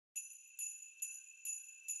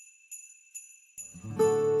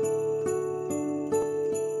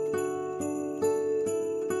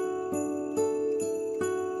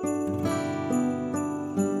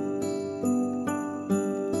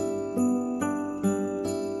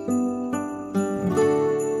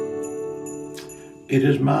It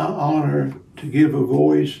is my honor to give a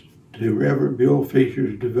voice to Reverend Bill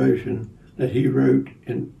Fisher's devotion that he wrote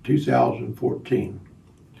in 2014.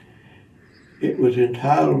 It was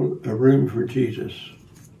entitled A Room for Jesus.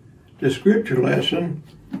 The scripture lesson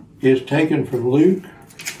is taken from Luke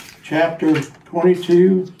chapter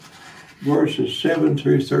 22, verses 7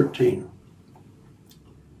 through 13.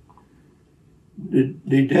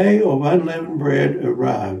 The day of unleavened bread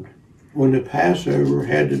arrived when the Passover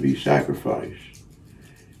had to be sacrificed.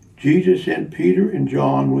 Jesus sent Peter and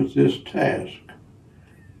John with this task: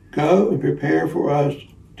 "Go and prepare for us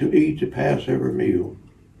to eat the Passover meal."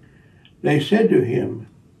 They said to him,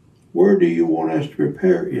 "Where do you want us to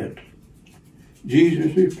prepare it?"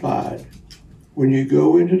 Jesus replied, "When you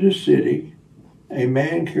go into the city, a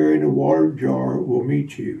man carrying a water jar will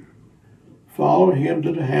meet you. Follow him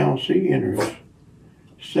to the house he enters.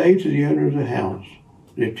 Say to the owner of the house,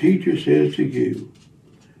 'The teacher says to you,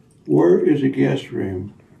 where is a guest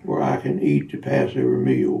room where I can eat the Passover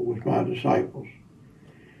meal with my disciples?'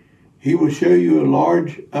 He will show you a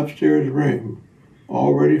large upstairs room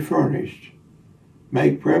already furnished.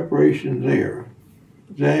 Make preparation there."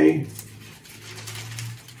 They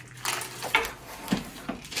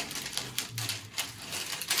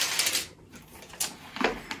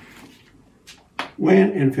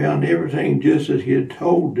went and found everything just as he had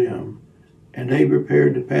told them, and they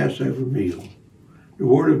prepared the Passover meal. The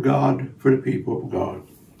word of God for the people of God.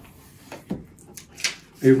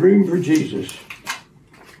 A room for Jesus.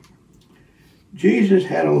 Jesus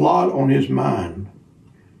had a lot on his mind.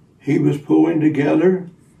 He was pulling together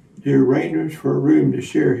the arrangements for a room to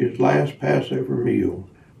share his last Passover meal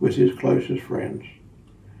with his closest friends.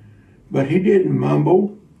 But he didn't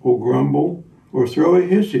mumble or grumble or throw a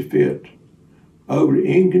hissy fit over the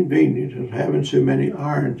inconvenience of having so many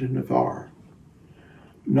irons in the fire,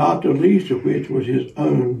 not the least of which was his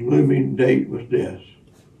own looming date with death.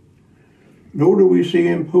 Nor do we see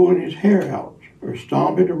him pulling his hair out or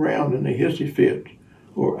stomping around in a hissy fit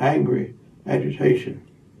or angry agitation.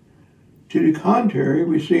 To the contrary,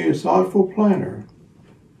 we see a thoughtful planner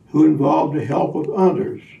who involved the help of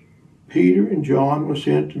others. Peter and John were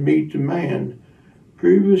sent to meet the man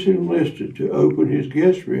previously enlisted to open his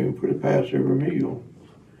guest room for the Passover meal.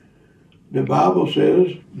 The Bible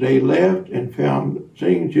says they left and found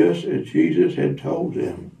things just as Jesus had told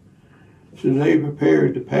them. So they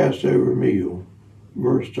prepared the Passover meal.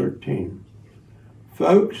 Verse 13.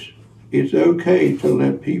 Folks, it's okay to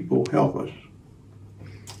let people help us.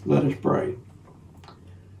 Let us pray.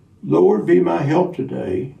 Lord, be my help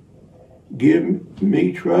today. Give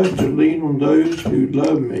me trust to lean on those who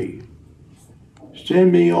love me.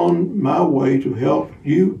 Send me on my way to help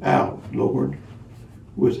you out, Lord,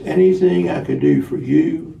 with anything I could do for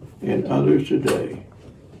you and others today.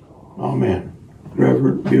 Amen.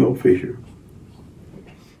 Reverend Bill Fisher.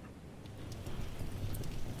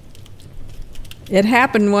 It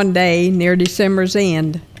happened one day near December's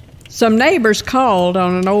end. Some neighbors called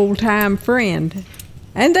on an old-time friend,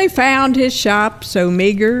 and they found his shop so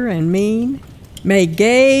meager and mean, made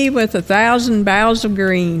gay with 1,000 boughs of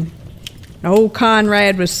green. Old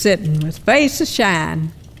Conrad was sitting with face ashine,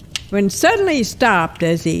 when suddenly he stopped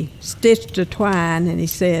as he stitched a twine, and he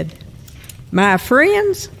said, "My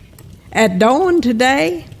friends, at dawn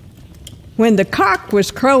today, when the cock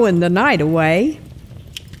was crowing the night away,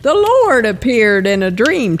 the Lord appeared in a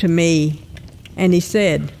dream to me, and he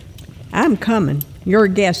said, 'I'm coming, your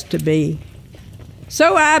guest to be.'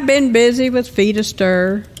 So I've been busy with feet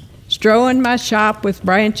astir, strewing my shop with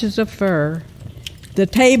branches of fir. The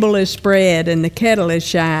table is spread and the kettle is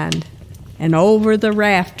shined, and over the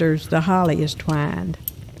rafters the holly is twined.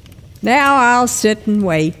 Now I'll sit and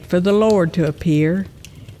wait for the Lord to appear,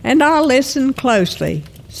 and I'll listen closely,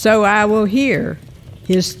 so I will hear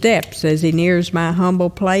his steps as he nears my humble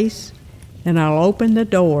place, and I'll open the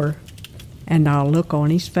door, and I'll look on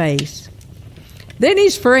his face." Then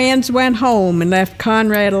his friends went home and left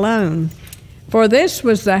Conrad alone, for this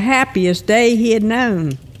was the happiest day he had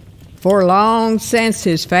known. For long since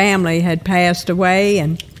his family had passed away,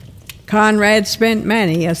 and Conrad spent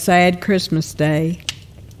many a sad Christmas day.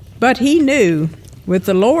 But he knew, with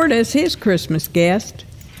the Lord as his Christmas guest,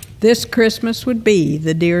 this Christmas would be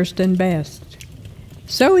the dearest and best.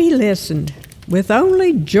 So he listened, with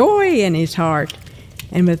only joy in his heart,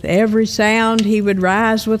 and with every sound he would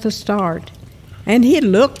rise with a start, and he'd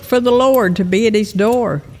look for the Lord to be at his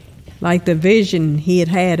door, like the vision he had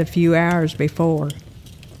had a few hours before.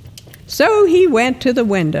 So he went to the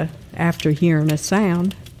window after hearing a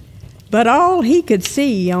sound, but all he could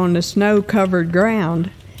see on the snow-covered ground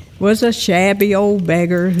was a shabby old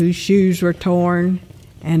beggar whose shoes were torn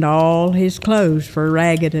and all his clothes were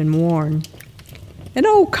ragged and worn. And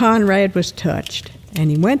old Conrad was touched, and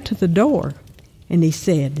he went to the door, and he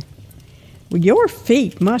said, "Well, your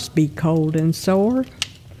feet must be cold and sore.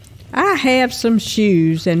 I have some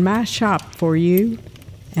shoes in my shop for you,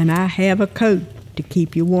 and I have a coat to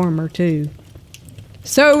keep you warmer too."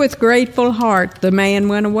 So with grateful heart the man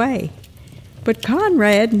went away. But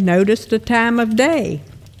Conrad noticed the time of day,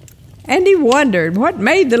 and he wondered what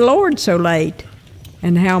made the Lord so late,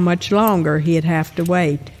 and how much longer he'd have to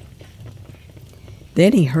wait.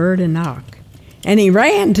 Then he heard a knock, and he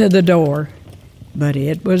ran to the door, but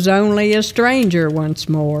it was only a stranger once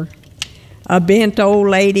more, a bent old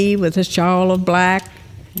lady with a shawl of black,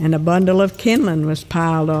 and a bundle of kindling was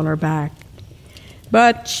piled on her back.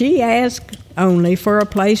 But she asked only for a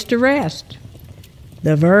place to rest,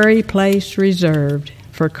 the very place reserved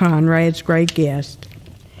for Conrad's great guest.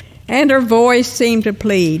 And her voice seemed to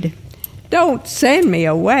plead, "Don't send me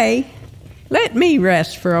away. Let me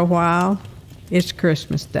rest for a while. It's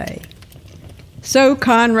Christmas Day." So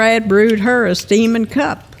Conrad brewed her a steaming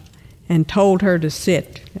cup and told her to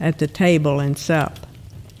sit at the table and sup.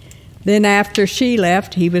 Then after she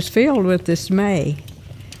left, he was filled with dismay,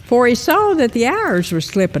 for he saw that the hours were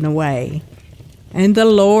slipping away, and the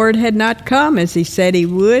Lord had not come as he said he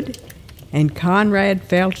would, and Conrad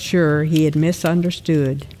felt sure he had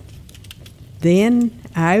misunderstood. Then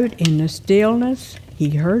out in the stillness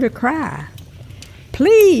he heard a cry,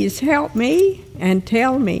 "Please help me and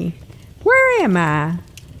tell me, where am I?"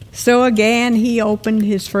 So again he opened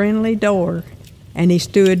his friendly door, and he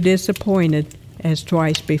stood disappointed as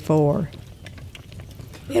twice before.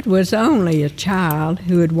 It was only a child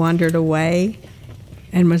who had wandered away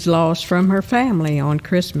and was lost from her family on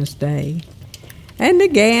Christmas Day. And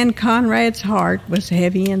again Conrad's heart was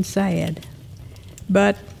heavy and sad.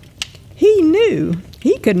 But he knew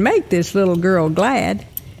he could make this little girl glad,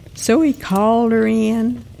 so he called her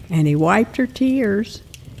in, and he wiped her tears.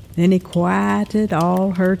 Then he quieted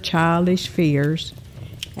all her childish fears,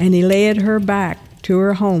 and he led her back to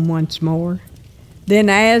her home once more. Then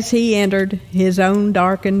as he entered his own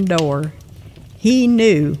darkened door, he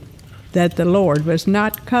knew that the Lord was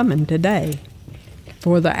not coming today,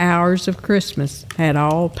 for the hours of Christmas had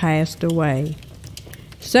all passed away.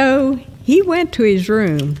 So he went to his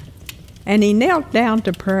room, and he knelt down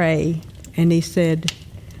to pray, and he said,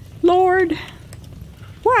 "Lord,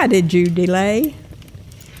 why did you delay?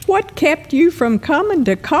 What kept you from coming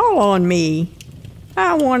to call on me?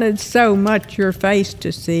 I wanted so much your face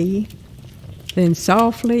to see." Then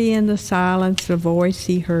softly in the silence a voice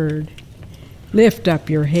he heard, "Lift up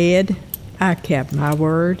your head, I kept my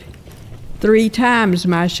word. 3 times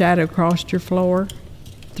my shadow crossed your floor.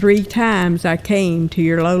 3 times I came to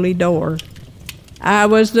your lowly door. I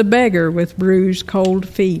was the beggar with bruised cold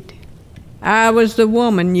feet. I was the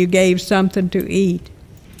woman you gave something to eat.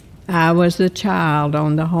 I was the child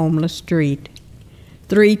on the homeless street.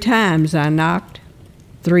 3 times I knocked,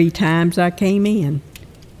 3 times I came in,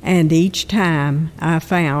 and each time I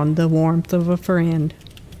found the warmth of a friend.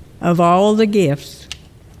 Of all the gifts,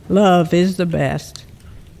 love is the best.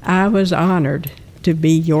 I was honored to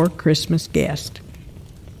be your Christmas guest."